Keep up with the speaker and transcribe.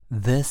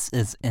This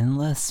is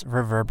Endless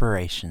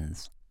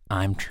Reverberations.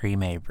 I'm Tree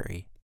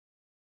Mabry.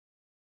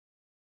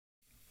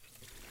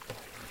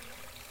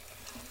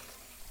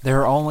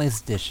 There are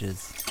always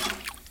dishes,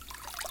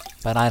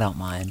 but I don't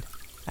mind.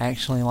 I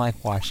actually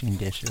like washing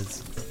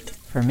dishes.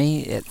 For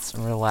me, it's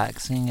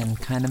relaxing and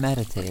kind of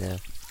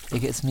meditative.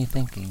 It gets me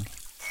thinking.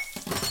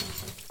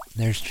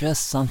 There's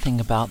just something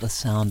about the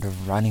sound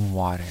of running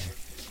water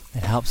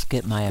that helps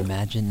get my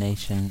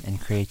imagination and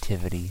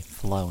creativity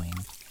flowing.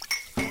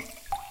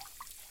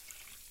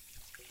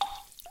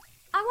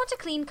 I want a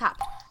clean cup,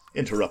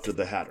 interrupted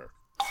the Hatter.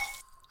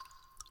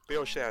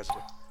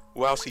 Belshazzar,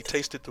 whilst he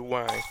tasted the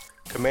wine,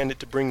 commanded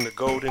to bring the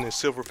golden and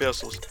silver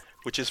vessels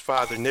which his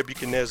father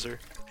Nebuchadnezzar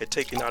had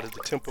taken out of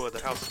the temple of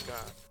the house of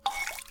God.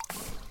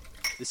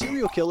 The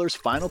serial killer's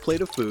final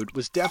plate of food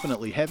was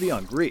definitely heavy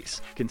on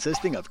grease,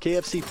 consisting of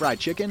KFC fried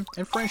chicken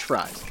and French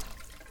fries.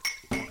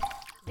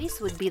 This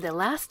would be the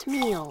last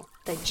meal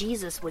that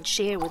Jesus would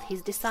share with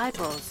his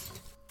disciples.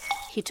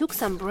 He took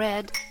some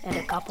bread and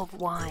a cup of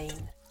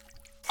wine.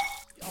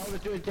 All they're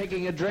doing is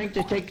taking a drink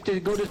to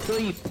go to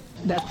sleep.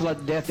 That's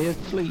what death is,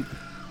 sleep.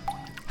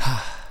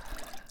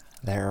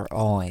 There are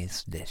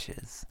always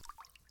dishes.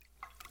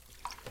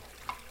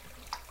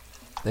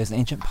 Those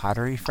ancient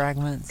pottery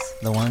fragments,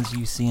 the ones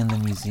you see in the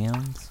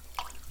museums,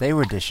 they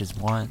were dishes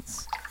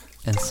once,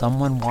 and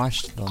someone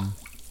washed them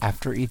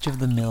after each of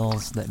the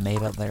meals that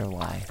made up their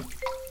life.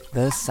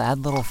 Those sad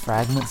little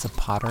fragments of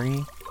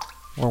pottery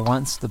were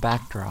once the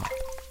backdrop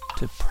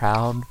to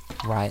proud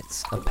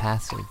rites of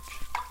passage.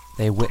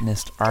 They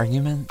witnessed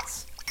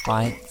arguments,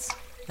 fights,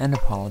 and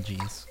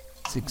apologies,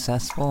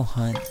 successful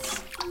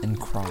hunts and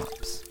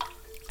crops.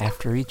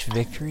 After each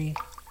victory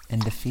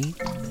and defeat,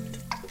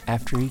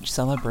 after each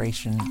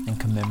celebration and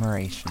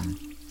commemoration,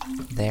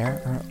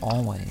 there are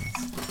always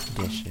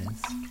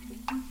dishes.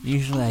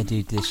 Usually I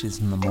do dishes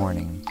in the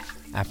morning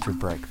after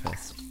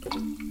breakfast.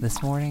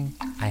 This morning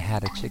I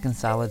had a chicken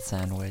salad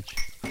sandwich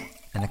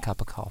and a cup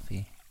of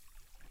coffee.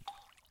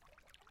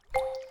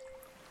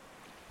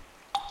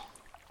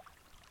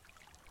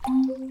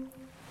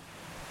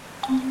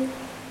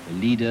 The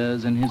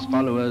leaders and his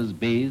followers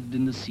bathed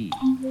in the sea.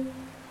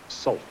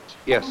 Salt.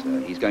 Yes,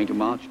 sir. He's going to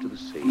march to the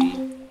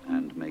sea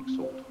and make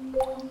salt.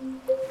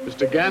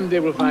 Mr. Gandhi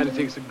will find it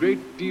takes a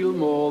great deal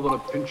more than a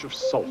pinch of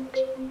salt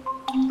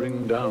to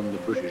bring down the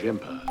British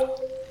Empire.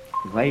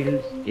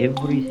 Whilst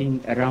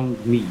everything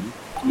around me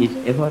is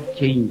ever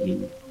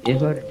changing,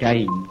 ever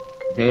dying,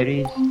 there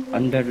is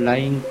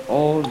underlying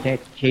all that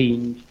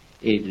change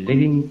a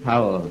living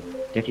power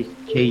that is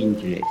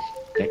changeless,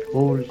 that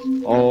holds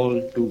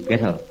all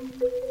together.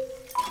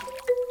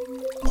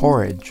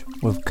 Porridge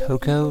with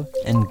cocoa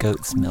and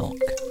goat's milk.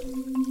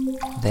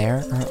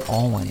 There are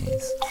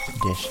always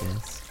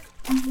dishes.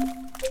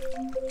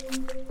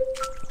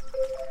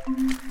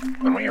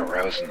 When we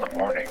arose in the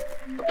morning,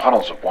 the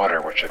puddles of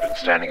water which had been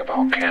standing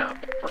about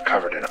camp were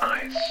covered in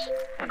ice.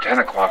 When 10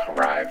 o'clock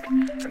arrived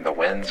and the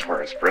winds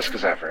were as brisk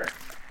as ever,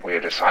 we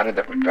had decided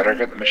that we'd better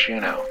get the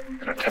machine out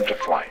and attempt a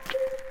flight.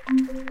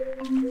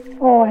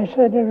 Oh, I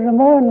said, it was a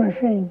mowing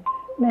machine.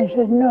 And they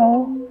said,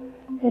 no,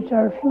 it's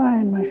our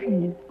flying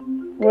machine.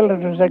 Well, it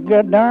was a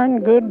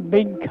darn good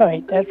big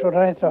kite. That's what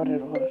I thought it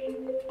was.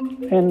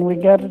 And we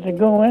got it to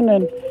go in,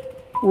 and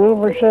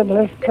Wilbur said,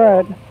 let's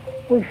try it.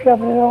 We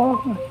shoved it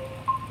off, and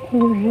he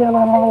was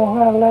yelling all the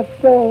while,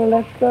 let's go,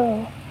 let's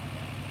go.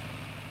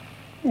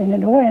 And it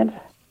went.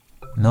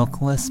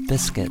 Milkless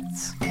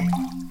biscuits.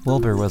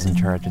 Wilbur was in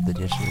charge of the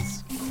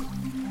dishes.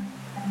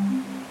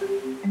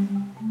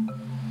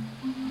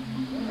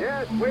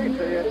 Yes, we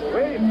see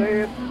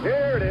it.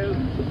 Here it is.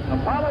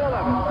 Apollo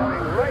 11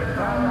 coming right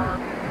down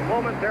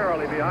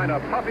momentarily behind a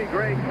puffy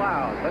gray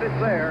cloud, but it's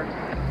there.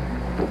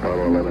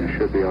 Apollo 11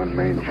 should be on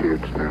main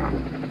chutes now.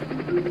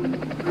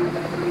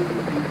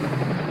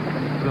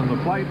 Then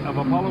the flight of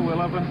Apollo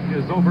 11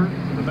 is over.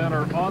 The men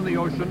are on the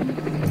ocean.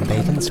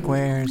 Bacon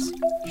squares,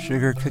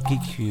 sugar cookie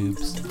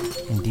cubes,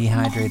 and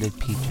dehydrated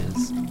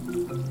peaches.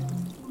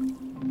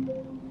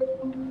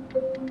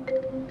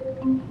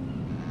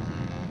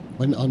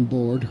 When on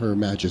board Her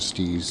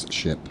Majesty's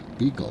ship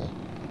Beagle,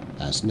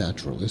 as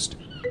naturalist,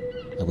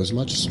 I was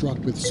much struck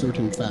with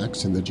certain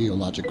facts in the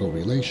geological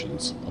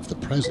relations of the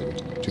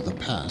present to the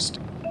past.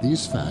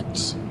 These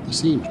facts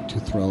seemed to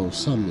throw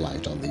some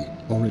light on the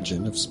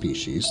origin of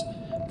species,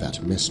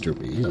 that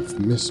mystery of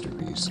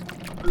mysteries.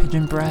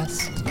 Pigeon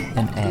breast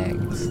and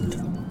eggs.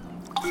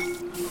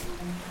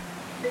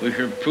 We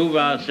shall prove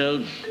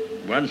ourselves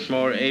once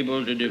more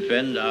able to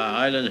defend our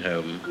island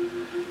home,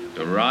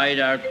 to ride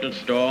out the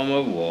storm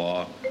of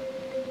war,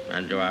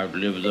 and to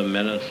outlive the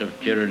menace of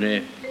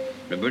tyranny.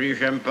 The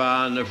British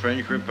Empire and the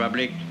French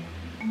Republic,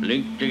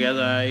 linked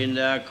together in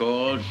their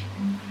cause,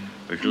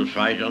 we shall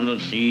fight on the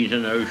seas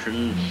and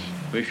oceans.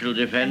 We shall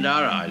defend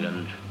our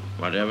island,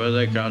 whatever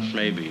the cost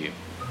may be.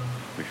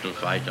 We shall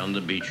fight on the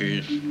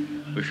beaches.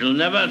 We shall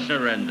never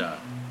surrender.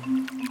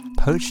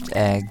 Poached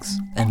eggs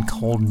and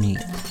cold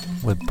meat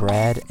with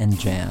bread and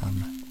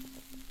jam.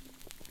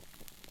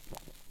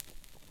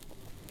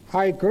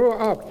 I grew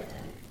up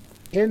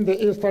in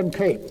the Eastern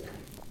Cape,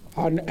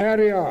 An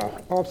area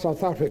of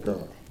South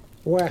Africa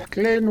where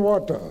clean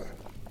water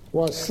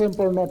was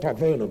simply not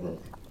available.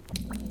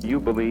 You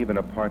believe in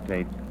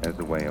apartheid as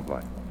a way of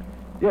life?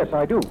 Yes,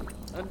 I do.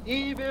 An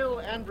evil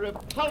and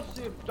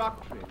repulsive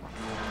doctrine.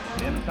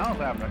 In South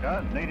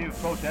Africa, native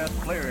protests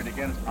flared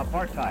against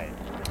apartheid.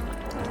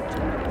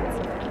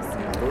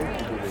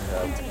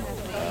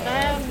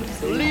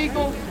 And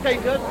legal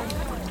status.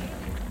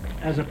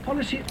 As a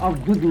policy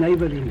of good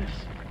neighborliness.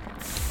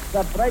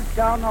 The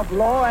breakdown of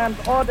law and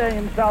order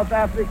in South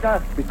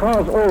Africa.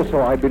 Because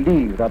also I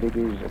believe that it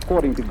is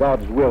according to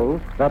God's will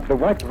that the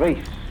white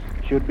race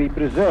should be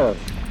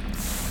preserved.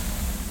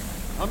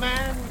 A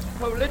man's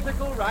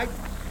political rights.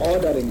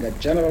 Ordering a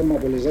general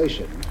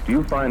mobilization. Do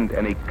you find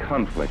any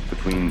conflict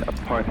between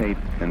apartheid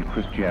and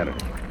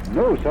Christianity?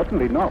 No,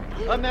 certainly not.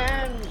 A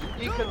man's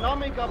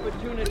economic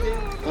opportunities.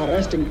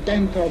 Arresting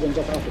 10,000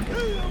 of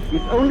Africans.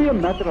 It's only a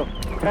matter of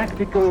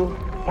practical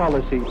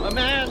policy. A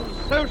man's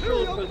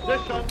social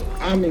position.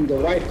 Arming the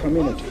white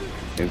community.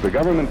 Is the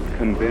government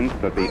convinced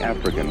that the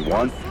African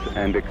wants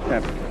and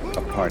accepts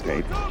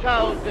apartheid?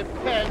 Shall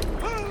depend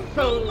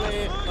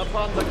solely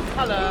upon the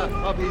color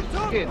of his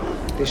skin.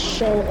 The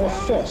show of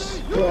force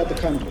throughout the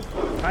country.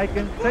 I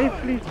can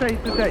safely say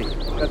today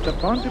that the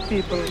Bantu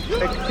people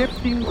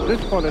accepting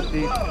this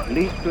policy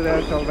leads to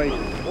their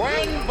salvation.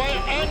 When by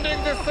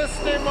ending the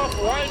system of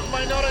white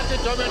minority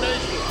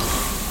domination.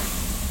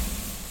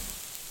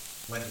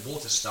 When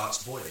water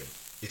starts boiling,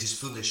 it is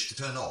foolish to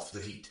turn off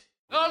the heat.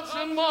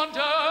 Nelson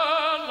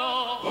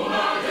Mandela.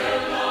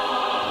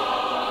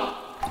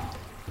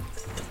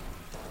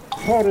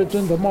 Porridge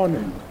in the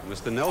morning.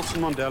 Mr.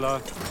 Nelson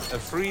Mandela, a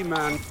free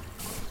man.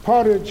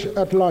 Porridge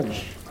at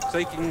lunch.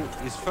 Taking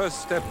his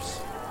first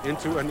steps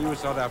into a new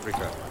South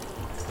Africa.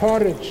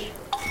 Porridge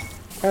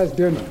as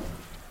dinner.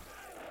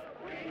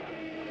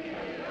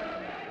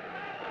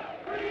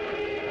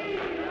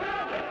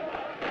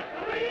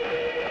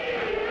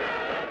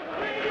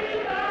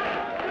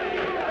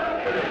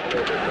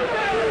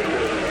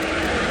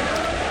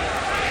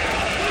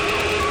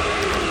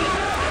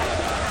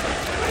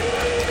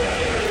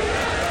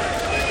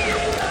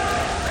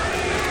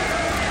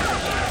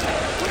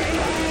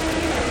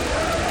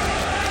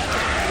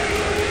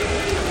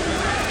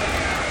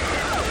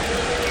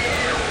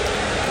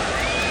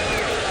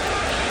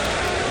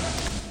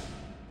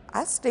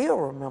 I still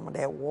remember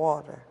that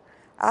water.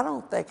 I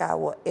don't think I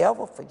will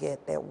ever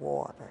forget that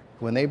water.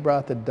 When they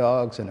brought the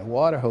dogs and the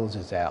water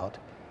hoses out,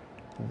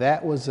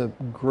 that was a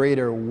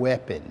greater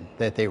weapon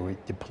that they were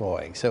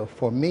deploying. So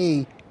for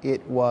me,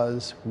 it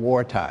was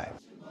wartime.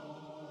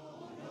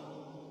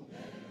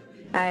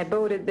 I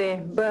boarded the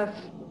bus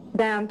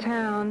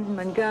downtown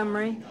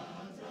Montgomery.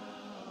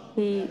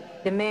 He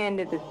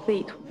demanded the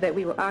seat that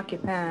we were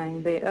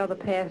occupying. The other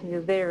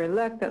passengers very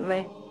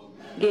reluctantly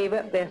gave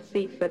up their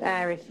seats, but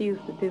I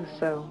refused to do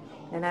so.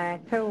 And I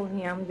told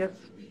him, just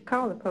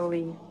call the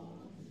police.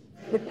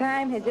 The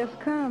time had just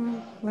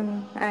come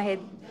when I had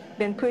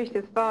been pushed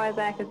as far as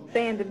I could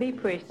stand to be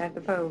pushed, I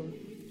suppose.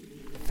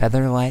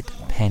 Featherlight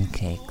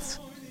Pancakes.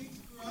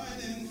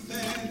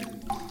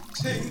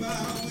 Take my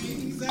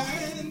wings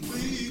and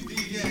breathe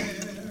the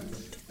air.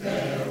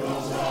 There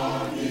was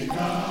only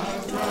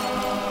God's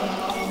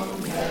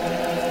round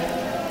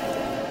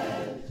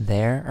there.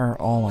 There are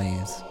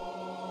always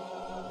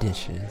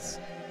dishes.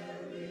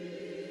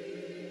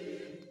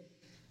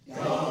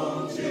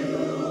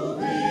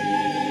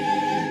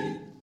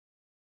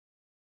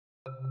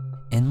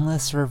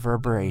 Endless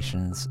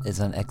Reverberations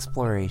is an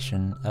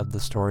exploration of the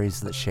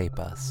stories that shape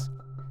us.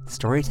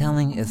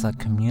 Storytelling is a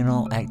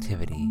communal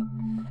activity,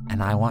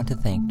 and I want to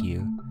thank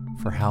you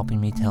for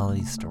helping me tell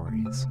these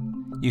stories.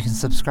 You can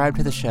subscribe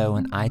to the show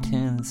in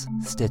iTunes,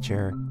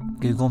 Stitcher,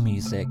 Google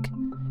Music,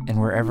 and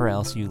wherever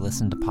else you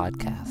listen to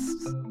podcasts.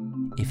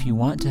 If you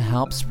want to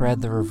help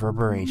spread the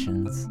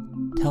reverberations,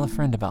 tell a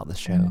friend about the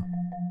show.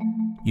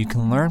 You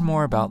can learn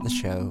more about the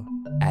show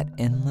at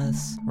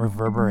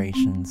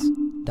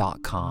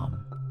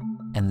endlessreverberations.com,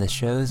 and the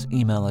show's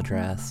email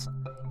address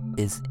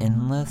is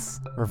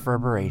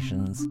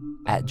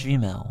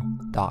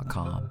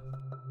endlessreverberations@gmail.com.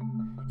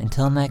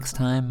 Until next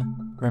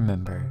time,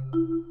 remember,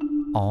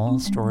 all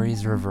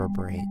stories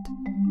reverberate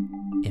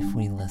if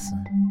we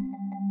listen.